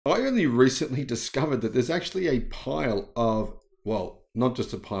I only recently discovered that there's actually a pile of, well, not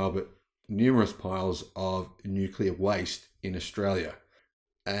just a pile, but numerous piles of nuclear waste in Australia.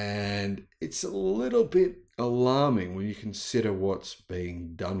 And it's a little bit alarming when you consider what's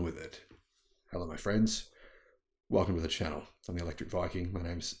being done with it. Hello, my friends. Welcome to the channel. I'm the Electric Viking. My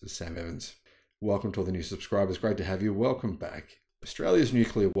name's Sam Evans. Welcome to all the new subscribers. Great to have you. Welcome back. Australia's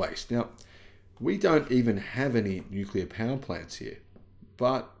nuclear waste. Now, we don't even have any nuclear power plants here,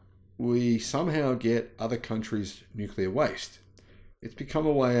 but we somehow get other countries' nuclear waste. It's become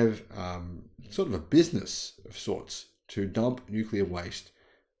a way of sort of a business of sorts to dump nuclear waste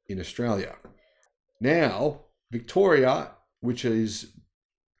in Australia. Now, Victoria, which is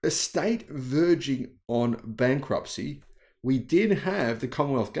a state verging on bankruptcy, we did have the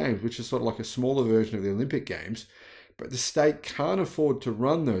Commonwealth Games, which is sort of like a smaller version of the Olympic Games, but the state can't afford to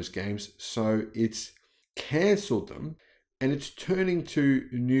run those games, so it's cancelled them and it's turning to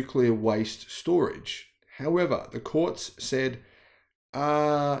nuclear waste storage. However, the courts said,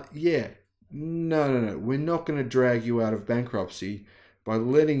 no, we're not going to drag you out of bankruptcy by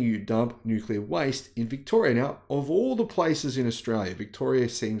letting you dump nuclear waste in Victoria. Now, of all the places in Australia, Victoria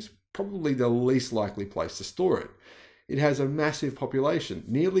seems probably the least likely place to store it. It has a massive population,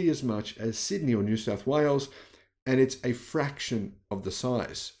 nearly as much as Sydney or New South Wales, and it's a fraction of the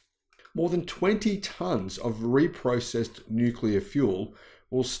size. More than 20 tonnes of reprocessed nuclear fuel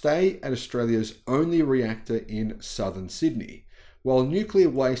will stay at Australia's only reactor in southern Sydney, while nuclear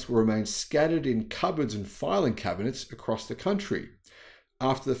waste will remain scattered in cupboards and filing cabinets across the country,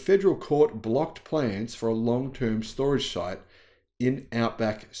 after the federal court blocked plans for a long-term storage site in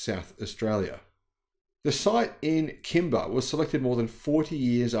outback South Australia. The site in Kimber was selected more than 40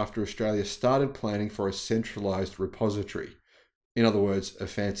 years after Australia started planning for a centralised repository. In other words, a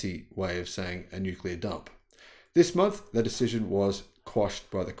fancy way of saying a nuclear dump. This month, the decision was quashed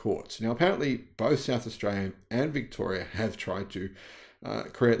by the courts. Now, apparently, both South Australia and Victoria have tried to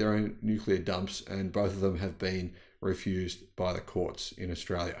create their own nuclear dumps, and both of them have been refused by the courts in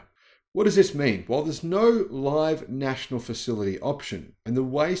Australia. What does this mean? Well, there's no live national facility option, and the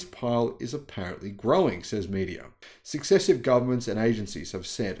waste pile is apparently growing, says media. Successive governments and agencies have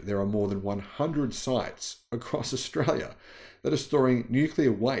said there are more than 100 sites across Australia that are storing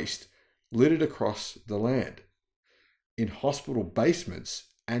nuclear waste littered across the land, in hospital basements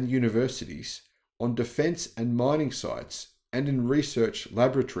and universities, on defence and mining sites, and in research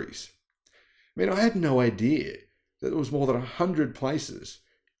laboratories. I mean, I had no idea that there was more than 100 places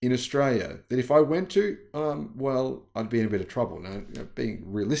in Australia that if I went to, well, I'd be in a bit of trouble. Now, being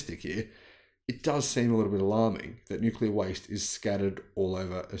realistic here, it does seem a little bit alarming that nuclear waste is scattered all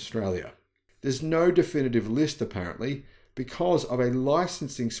over Australia. There's no definitive list, apparently, because of a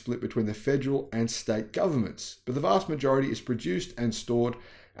licensing split between the federal and state governments, but the vast majority is produced and stored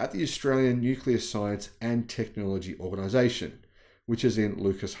at the Australian Nuclear Science and Technology Organisation, which is in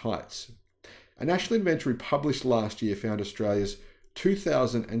Lucas Heights. A national inventory published last year found Australia's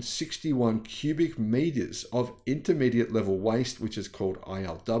 2,061 cubic metres of intermediate level waste, which is called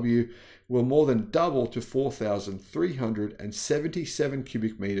ILW, will more than double to 4,377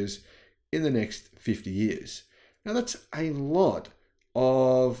 cubic metres in the next 50 years. Now, that's a lot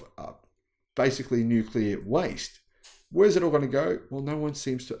of basically nuclear waste. Where's it all going to go? Well, no one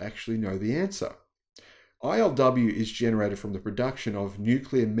seems to actually know the answer. ILW is generated from the production of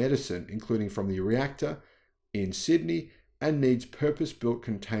nuclear medicine, including from the reactor in Sydney, and needs purpose-built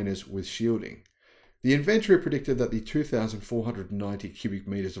containers with shielding. The inventory predicted that the 2,490 cubic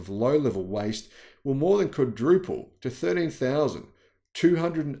metres of low-level waste will more than quadruple to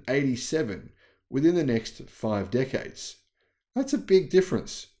 13,287 within the next 5 decades. That's a big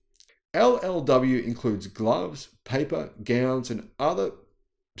difference. LLW includes gloves, paper, gowns, and other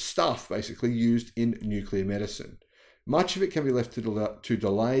stuff basically used in nuclear medicine. Much of it can be left to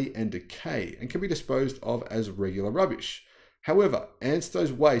delay and decay and can be disposed of as regular rubbish. However,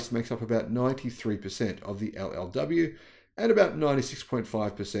 ANSTO's waste makes up about 93% of the LLW and about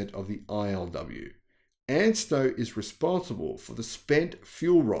 96.5% of the ILW. ANSTO is responsible for the spent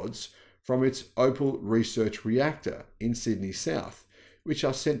fuel rods from its Opal research reactor in Sydney South, which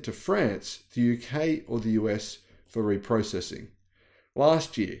are sent to France, the UK or the US for reprocessing.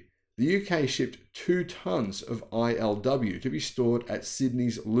 Last year, the UK shipped 2 tonnes of ILW to be stored at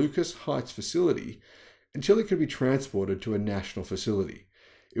Sydney's Lucas Heights facility until it could be transported to a national facility.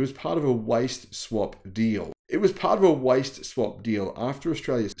 It was part of a waste swap deal. After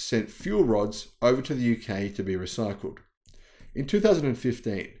Australia sent fuel rods over to the UK to be recycled. In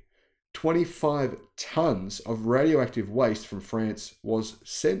 2015, 25 tonnes of radioactive waste from France was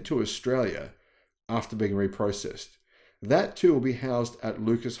sent to Australia after being reprocessed. That too will be housed at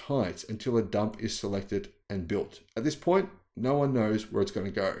Lucas Heights until a dump is selected and built. At this point, no one knows where it's going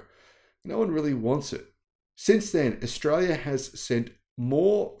to go. No one really wants it. Since then, Australia has sent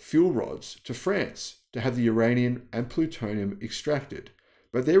more fuel rods to France to have the uranium and plutonium extracted,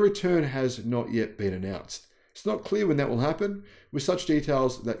 but their return has not yet been announced. It's not clear when that will happen, with such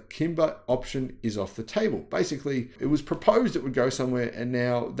details that Kimber option is off the table. Basically, it was proposed it would go somewhere, and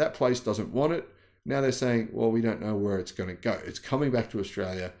now that place doesn't want it. Now they're saying, well, we don't know where it's going to go. It's coming back to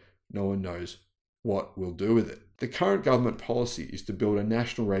Australia. No one knows what we'll do with it. The current government policy is to build a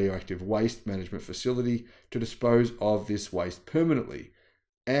national radioactive waste management facility to dispose of this waste permanently,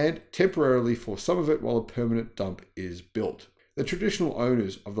 and temporarily for some of it while a permanent dump is built. The traditional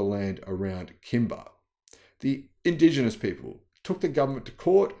owners of the land around Kimber, the indigenous people, took the government to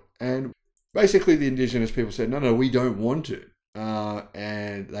court, and basically the indigenous people said, no, we don't want it.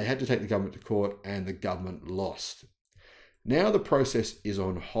 And they had to take the government to court, and the government lost. Now the process is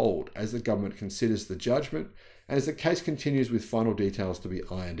on hold as the government considers the judgment and as the case continues with final details to be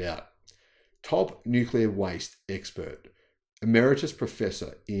ironed out. Top nuclear waste expert, emeritus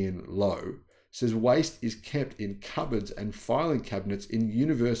professor Ian Lowe, says waste is kept in cupboards and filing cabinets in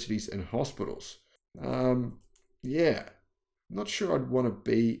universities and hospitals. Yeah, not sure I'd want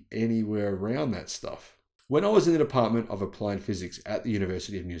to be anywhere around that stuff. When I was in the Department of Applied Physics at the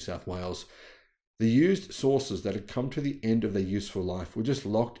University of New South Wales, the used sources that had come to the end of their useful life were just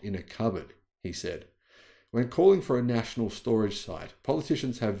locked in a cupboard, he said. When calling for a national storage site,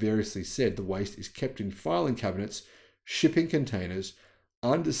 politicians have variously said the waste is kept in filing cabinets, shipping containers,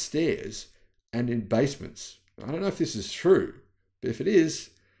 under stairs, and in basements. I don't know if this is true, but if it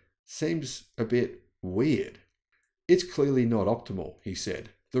is, seems a bit weird. It's clearly not optimal, he said.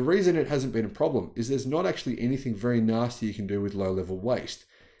 The reason it hasn't been a problem is there's not actually anything very nasty you can do with low-level waste.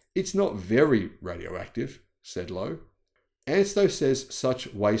 It's not very radioactive, said Lowe. Ansto says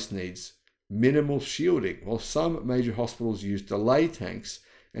such waste needs minimal shielding, while some major hospitals use delay tanks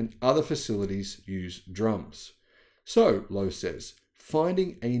and other facilities use drums. So, Lowe says,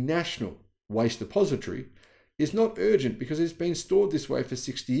 finding a national waste depository is not urgent because it's been stored this way for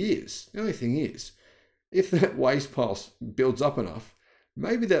 60 years. The only thing is, if that waste pile builds up enough,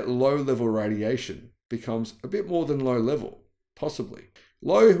 maybe that low-level radiation becomes a bit more than low-level, possibly.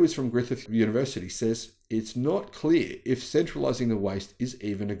 Lowe, who is from Griffith University, says it's not clear if centralising the waste is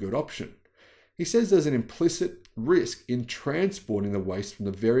even a good option. He says there's an implicit risk in transporting the waste from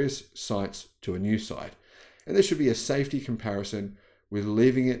the various sites to a new site, and there should be a safety comparison with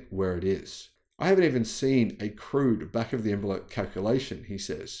leaving it where it is. I haven't even seen a crude back-of-the-envelope calculation, he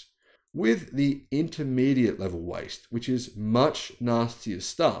says. With the intermediate level waste, which is much nastier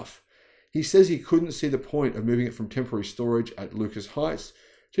stuff, he says he couldn't see the point of moving it from temporary storage at Lucas Heights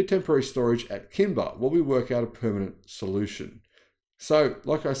to temporary storage at Kimber while we work out a permanent solution. So,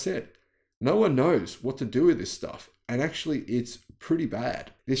 like I said, no one knows what to do with this stuff, and actually it's pretty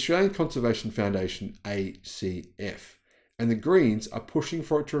bad. The Australian Conservation Foundation, ACF, and the Greens are pushing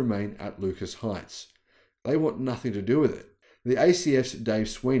for it to remain at Lucas Heights. They want nothing to do with it. The ACF's Dave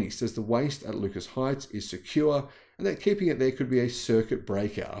Sweeney says the waste at Lucas Heights is secure and that keeping it there could be a circuit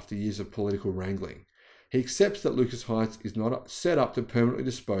breaker after years of political wrangling. He accepts that Lucas Heights is not set up to permanently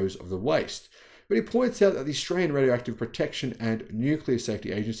dispose of the waste, but he points out that the Australian Radioactive Protection and Nuclear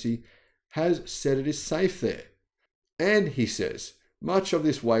Safety Agency has said it is safe there. And, he says, much of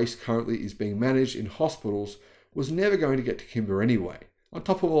this waste currently is being managed in hospitals was never going to get to Kimber anyway. On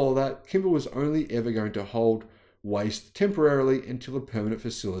top of all that, Kimber was only ever going to hold waste temporarily until a permanent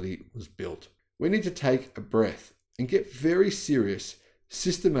facility was built. We need to take a breath and get very serious,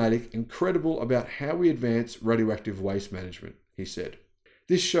 systematic and credible about how we advance radioactive waste management, he said.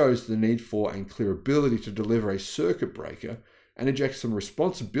 This shows the need for and clear ability to deliver a circuit breaker and inject some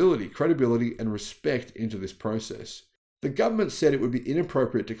responsibility, credibility and respect into this process. The government said it would be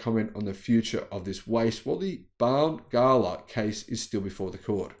inappropriate to comment on the future of this waste while the Barn-Gala case is still before the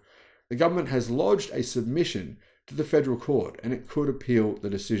court. The government has lodged a submission to the federal court and it could appeal the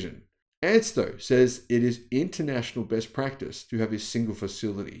decision. Ansto says it is international best practice to have a single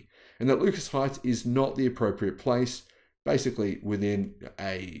facility and that Lucas Heights is not the appropriate place, basically within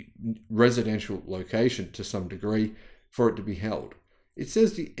a residential location to some degree, for it to be held. It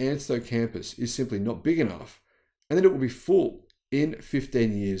says the Ansto campus is simply not big enough and that it will be full in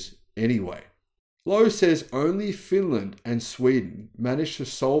 15 years anyway. Lowe says only Finland and Sweden managed to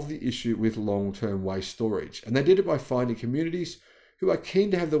solve the issue with long-term waste storage, and they did it by finding communities who are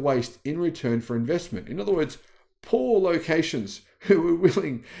keen to have the waste in return for investment. In other words, poor locations who are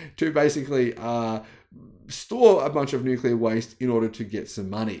willing to basically store a bunch of nuclear waste in order to get some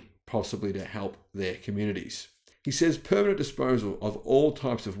money, possibly to help their communities. He says permanent disposal of all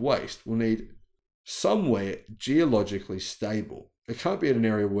types of waste will need somewhere geologically stable. It can't be in an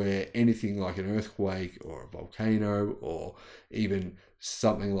area where anything like an earthquake or a volcano or even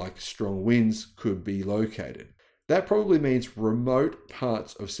something like strong winds could be located. That probably means remote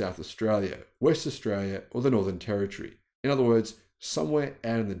parts of South Australia, West Australia, or the Northern Territory. In other words, somewhere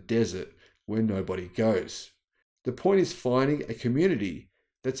out in the desert where nobody goes. The point is finding a community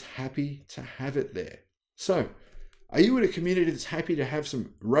that's happy to have it there. So, are you in a community that's happy to have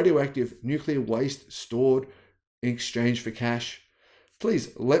some radioactive nuclear waste stored in exchange for cash?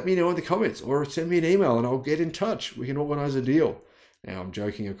 Please let me know in the comments or send me an email and I'll get in touch. We can organize a deal. Now, I'm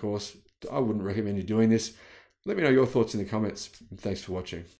joking, of course. I wouldn't recommend you doing this. Let me know your thoughts in the comments. Thanks for watching.